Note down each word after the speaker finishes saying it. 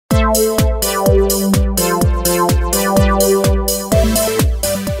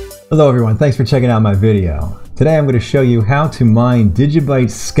Hello everyone, thanks for checking out my video. Today I'm going to show you how to mine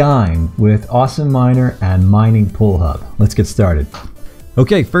DigiByte-Skein with WhatToMine and MiningPoolHub. Let's get started.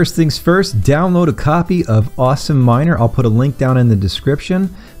 Okay, first things first, download a copy of WhatToMine. I'll put a link down in the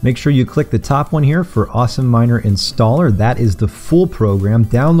description. Make sure you click the top one here for WhatToMine Installer. That is the full program.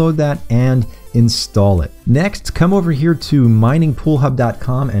 Download that and install it. Next, come over here to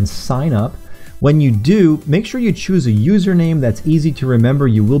MiningPoolHub.com and sign up. When you do, make sure you choose a username that's easy to remember.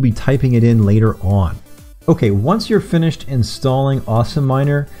 You will be typing it in later on. Okay, once you're finished installing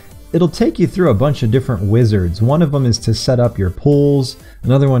WhatToMine, it'll take you through a bunch of different wizards. One of them is to set up your pools.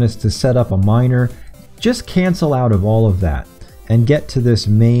 Another one is to set up a miner. Just cancel out of all of that and get to this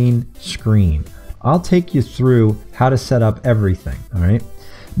main screen. I'll take you through how to set up everything, all right?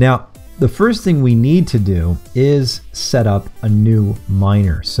 Now, the first thing we need to do is set up a new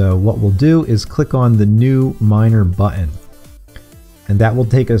miner. So what we'll do is click on the new miner button. And that will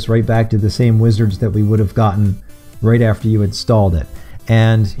take us right back to the same wizards that we would have gotten right after you installed it.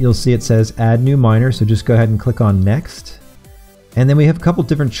 And you'll see it says add new miner. So just go ahead and click on next. And then we have a couple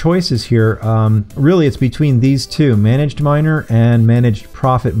different choices here. Really, it's between these two, managed miner and managed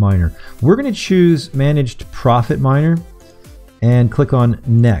profit miner. We're going to choose managed profit miner and click on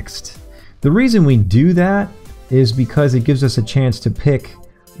next. The reason we do that is because it gives us a chance to pick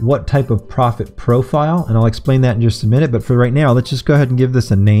what type of profit profile, and I'll explain that in just a minute, but for right now, let's just go ahead and give this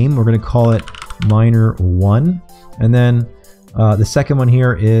a name. We're going to call it Miner 1, and then the second one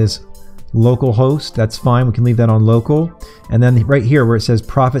here is localhost. That's fine, we can leave that on local. And then right here where it says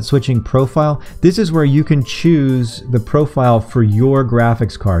profit switching profile, this is where you can choose the profile for your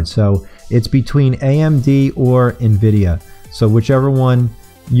graphics card. So it's between AMD or NVIDIA. So whichever one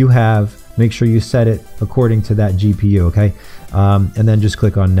you have, make sure you set it according to that GPU, okay? And then just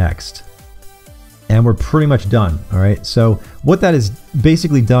click on next. And we're pretty much done, all right? So what that has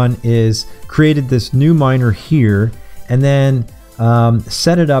basically done is created this new miner here and then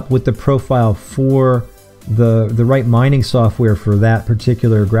set it up with the profile for the right mining software for that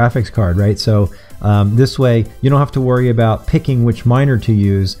particular graphics card, right? So this way you don't have to worry about picking which miner to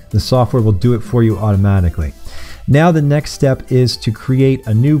use. The software will do it for you automatically. Now the next step is to create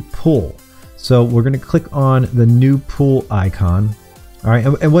a new pool. So we're going to click on the new pool icon. All right,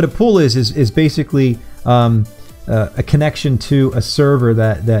 and what a pool is basically a connection to a server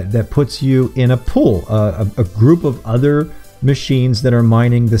that puts you in a pool, a group of other machines that are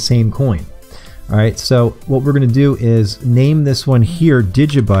mining the same coin. All right, so what we're going to do is name this one here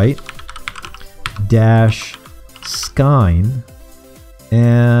DigiByte-Skein.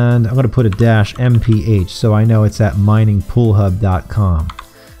 And I'm going to put a -mph so I know it's at MiningPoolHub.com.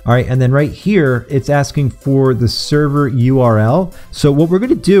 All right, and then right here, it's asking for the server URL. So what we're going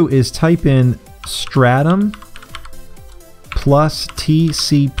to do is type in stratum plus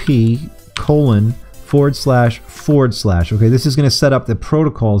TCP://. Okay, this is going to set up the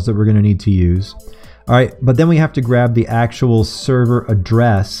protocols that we're going to need to use. All right, but then we have to grab the actual server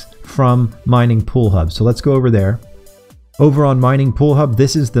address from MiningPoolHub. So let's go over there. Over on MiningPoolHub,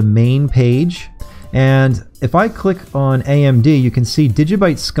 this is the main page. And if I click on AMD, you can see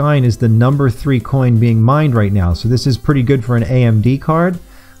DigiByte-Skein is the #3 coin being mined right now. So this is pretty good for an AMD card.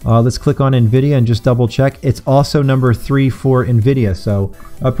 Let's click on NVIDIA and just double check. It's also #3 for NVIDIA. So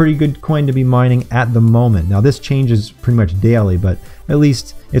a pretty good coin to be mining at the moment. Now this changes pretty much daily, but at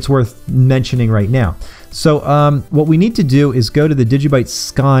least it's worth mentioning right now. So what we need to do is go to the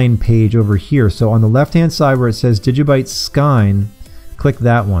DigiByte-Skein page over here. So on the left-hand side where it says DigiByte-Skein, click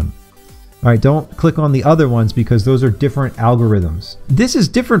that one. All right, don't click on the other ones because those are different algorithms. This is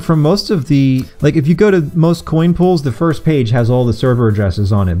different from most of the, like if you go to most coin pools, the first page has all the server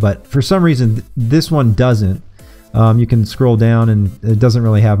addresses on it, but for some reason this one doesn't. You can scroll down and it doesn't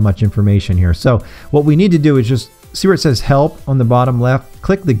really have much information here. So what we need to do is just see where it says help on the bottom left,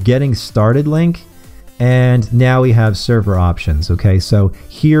 click the getting started link, and now we have server options, okay? So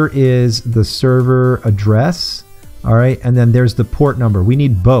here is the server address. All right, and then there's the port number. We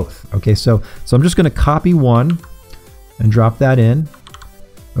need both. Okay, so I'm just going to copy one and drop that in.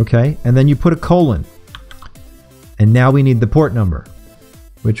 Okay, and then you put a colon. And now we need the port number,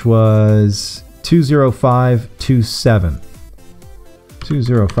 which was 20527.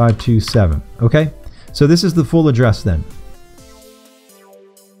 20527. Okay, so this is the full address then.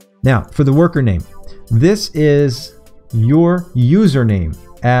 Now, for the worker name, this is your username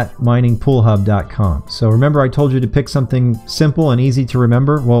at MiningPoolHub.com. So remember I told you to pick something simple and easy to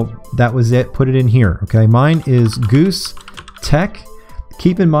remember? Well, that was it. Put it in here, okay? Mine is Goose-Tech.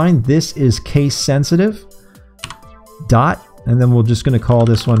 Keep in mind, this is case sensitive. And then we're just going to call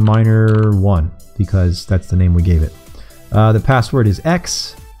this one Miner 1 because that's the name we gave it. The password is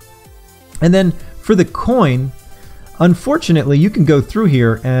X. And then for the coin, unfortunately, you can go through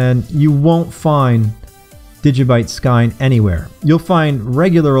here and you won't find DigiByte-Skein anywhere. You'll find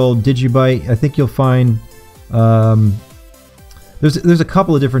regular old DigiByte. I think you'll find there's a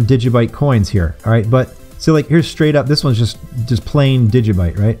couple of different DigiByte coins here. All right, but so like here's straight up. This one's just plain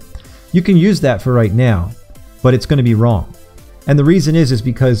DigiByte, right? You can use that for right now, but it's going to be wrong. And the reason is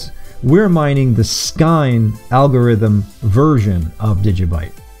because we're mining the Skein algorithm version of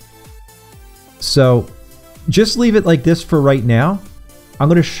DigiByte. So just leave it like this for right now. I'm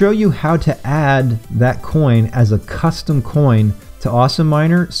going to show you how to add that coin as a custom coin to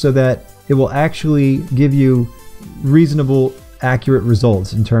AwesomeMiner so that it will actually give you reasonable, accurate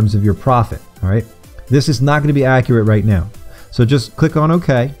results in terms of your profit. All right. This is not going to be accurate right now. So just click on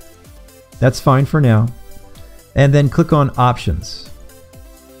OK. That's fine for now. And then click on Options.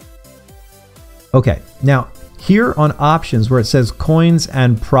 Okay. Now here on Options where it says Coins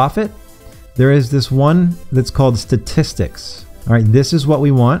and Profit, there is this one that's called Statistics. All right, this is what we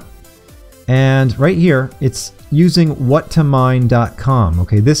want. And right here, it's using WhatToMine.com.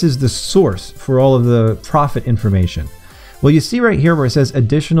 Okay, this is the source for all of the profit information. Well, you see right here where it says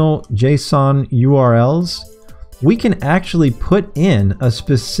additional JSON URLs, we can actually put in a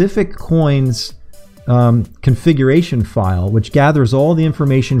specific coin's configuration file, which gathers all the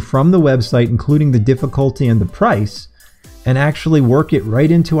information from the website, including the difficulty and the price, and actually work it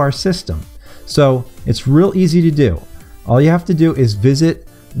right into our system. So it's real easy to do. All you have to do is visit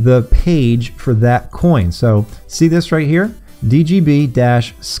the page for that coin. So see this right here,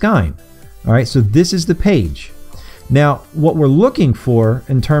 DGB-SKN. All right, so this is the page. Now, what we're looking for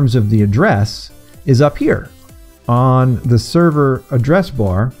in terms of the address is up here on the server address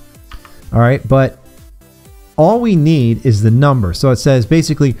bar. All right, but all we need is the number. So it says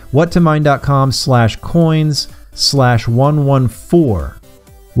basically whattomine.com/coins/114.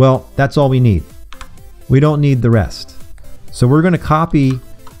 Well, that's all we need. We don't need the rest. So we're going to copy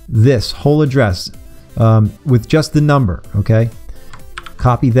this whole address with just the number, okay?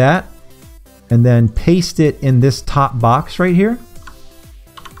 Copy that and then paste it in this top box right here.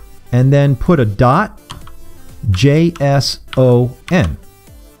 And then put a .json,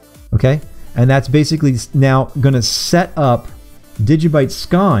 okay? And that's basically now going to set up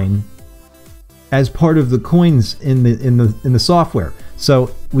DigiByte-Skein as part of the coins in the software,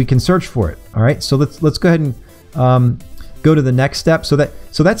 so we can search for it. All right, so let's go ahead and go to the next step. So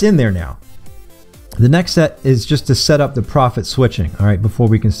that's in there now. The next step is just to set up the profit switching. All right, before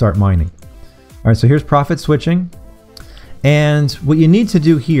we can start mining. All right, so here's profit switching, and what you need to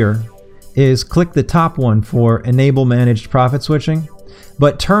do here is click the top one for enable managed profit switching,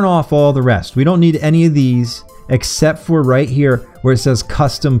 but turn off all the rest. We don't need any of these except for right here where it says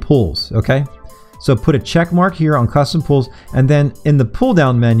custom pools. Okay. So put a check mark here on custom pools, and then in the pull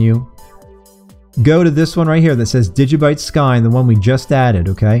down menu, go to this one right here that says DigiByte-Skein, the one we just added,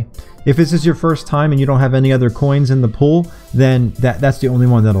 okay? If this is your first time and you don't have any other coins in the pool, then that's the only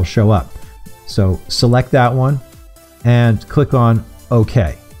one that'll show up. So select that one and click on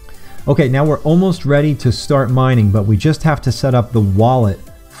OK. Okay, now we're almost ready to start mining, but we just have to set up the wallet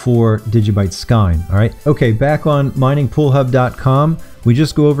for DigiByte-Skein, all right? Okay, back on MiningPoolHub.com, we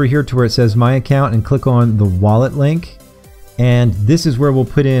just go over here to where it says My Account and click on the wallet link. And this is where we'll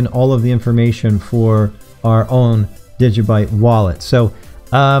put in all of the information for our own DigiByte wallet. So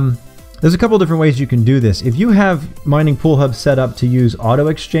there's a couple different ways you can do this. If you have MiningPoolHub set up to use auto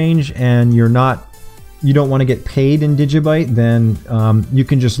exchange and you don't want to get paid in DigiByte, then you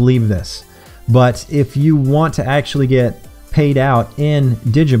can just leave this. But if you want to actually get paid out in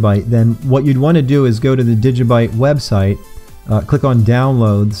DigiByte, then what you'd want to do is go to the DigiByte website, click on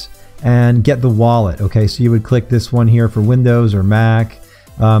Downloads, and get the wallet. Okay, so you would click this one here for Windows or Mac.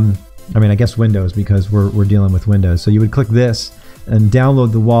 I mean, I guess Windows because we're dealing with Windows. So you would click this and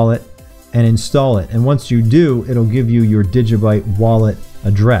download the wallet and install it. And once you do, it'll give you your DigiByte wallet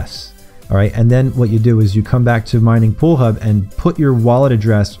address. All right, and then what you do is you come back to MiningPoolHub and put your wallet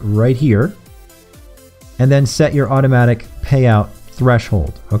address right here, and then set your automatic payout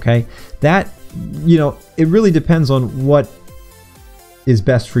threshold. Okay, that, you know, it really depends on what is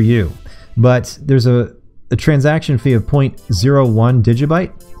best for you, but there's a transaction fee of 0.01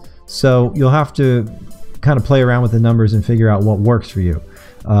 DigiByte, so you'll have to kind of play around with the numbers and figure out what works for you.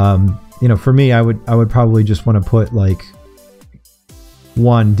 You know, for me, I would probably just want to put like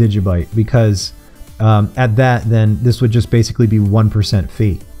 1 DigiByte, because at that, then this would just basically be 1%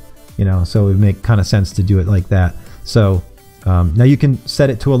 fee, you know, so it would make kind of sense to do it like that. So now you can set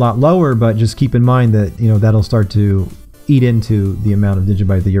it to a lot lower, but just keep in mind that, you know, that'll start to eat into the amount of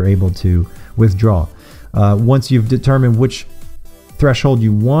DigiByte that you're able to withdraw. Once you've determined which threshold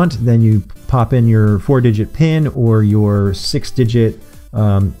you want, then you pop in your 4-digit PIN or your 6-digit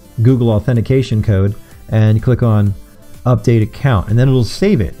Google authentication code and click on update account, and then it'll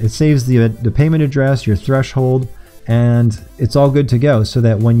save it. It saves the payment address, your threshold, and it's all good to go, so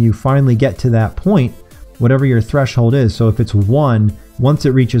that when you finally get to that point, whatever your threshold is, so if it's 1, once it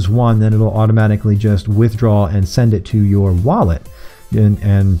reaches 1, then it'll automatically just withdraw and send it to your wallet,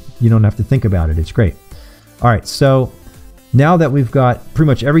 and you don't have to think about it. It's great. All right, so now that we've got pretty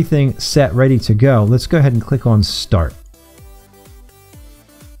much everything set, ready to go, let's go ahead and click on start.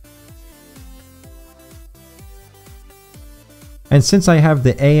 And since I have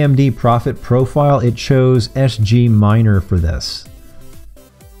the AMD profit profile, it chose SG Miner for this.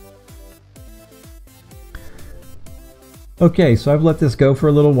 Okay, so I've let this go for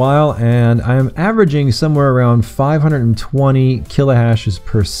a little while, and I'm averaging somewhere around 520 kilohashes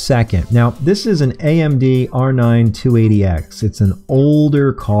per second. Now, this is an AMD R9 280X. It's an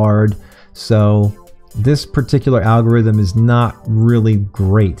older card, so this particular algorithm is not really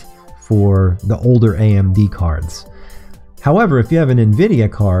great for the older AMD cards. However, if you have an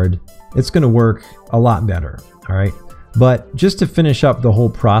NVIDIA card, it's going to work a lot better, all right? But just to finish up the whole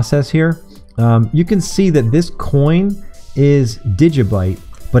process here, you can see that this coin is DigiByte,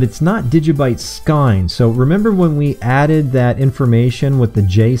 but it's not DigiByte-Skein. So remember when we added that information with the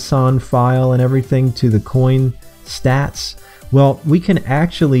JSON file and everything to the coin stats? Well, we can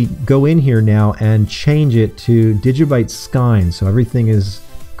actually go in here now and change it to DigiByte-Skein, so everything is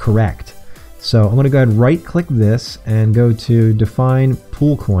correct. So I'm going to go ahead and right click this and go to define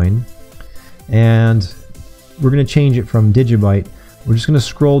pool coin, and we're going to change it from DigiByte. We're just going to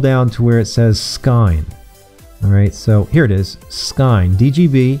scroll down to where it says Skein. All right, so here it is, Skein,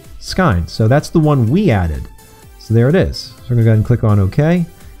 DGB-SKN. So that's the one we added. So there it is. So we're going to go ahead and click on OK,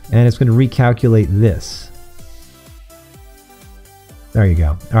 and it's going to recalculate this. There you go.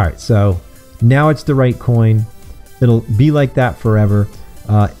 All right, so now it's the right coin. It'll be like that forever.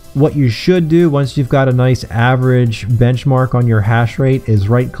 What you should do once you've got a nice average benchmark on your hash rate is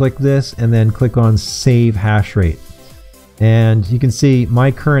right click this and then click on save hash rate. And you can see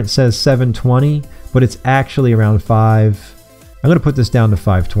my current says 720, but it's actually around 5. I'm going to put this down to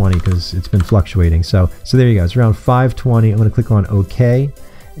 520 because it's been fluctuating. So there you go. It's around 520. I'm going to click on OK.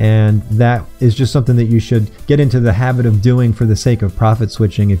 And that is just something that you should get into the habit of doing for the sake of profit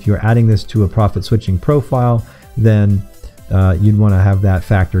switching. If you're adding this to a profit switching profile, then you'd want to have that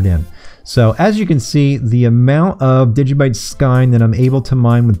factored in. So as you can see, the amount of DigiByte-Skein that I'm able to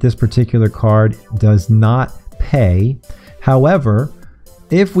mine with this particular card does not pay. However,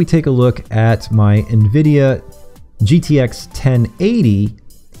 if we take a look at my NVIDIA GTX 1080,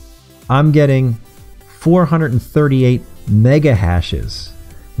 I'm getting 438 mega hashes,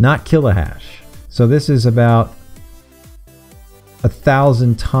 not kilohash. So this is about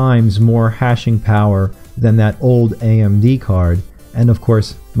 1,000 times more hashing power than that old AMD card. And of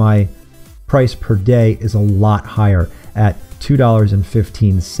course, my price per day is a lot higher at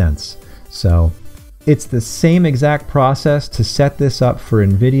 $2.15. So it's the same exact process to set this up for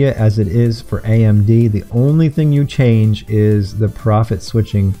NVIDIA as it is for AMD. The only thing you change is the profit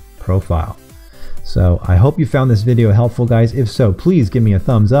switching profile. So I hope you found this video helpful, guys. If so, please give me a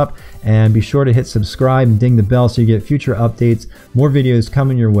thumbs up and be sure to hit subscribe and ding the bell so you get future updates. More videos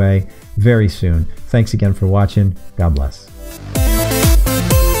coming your way very soon. Thanks again for watching. God bless.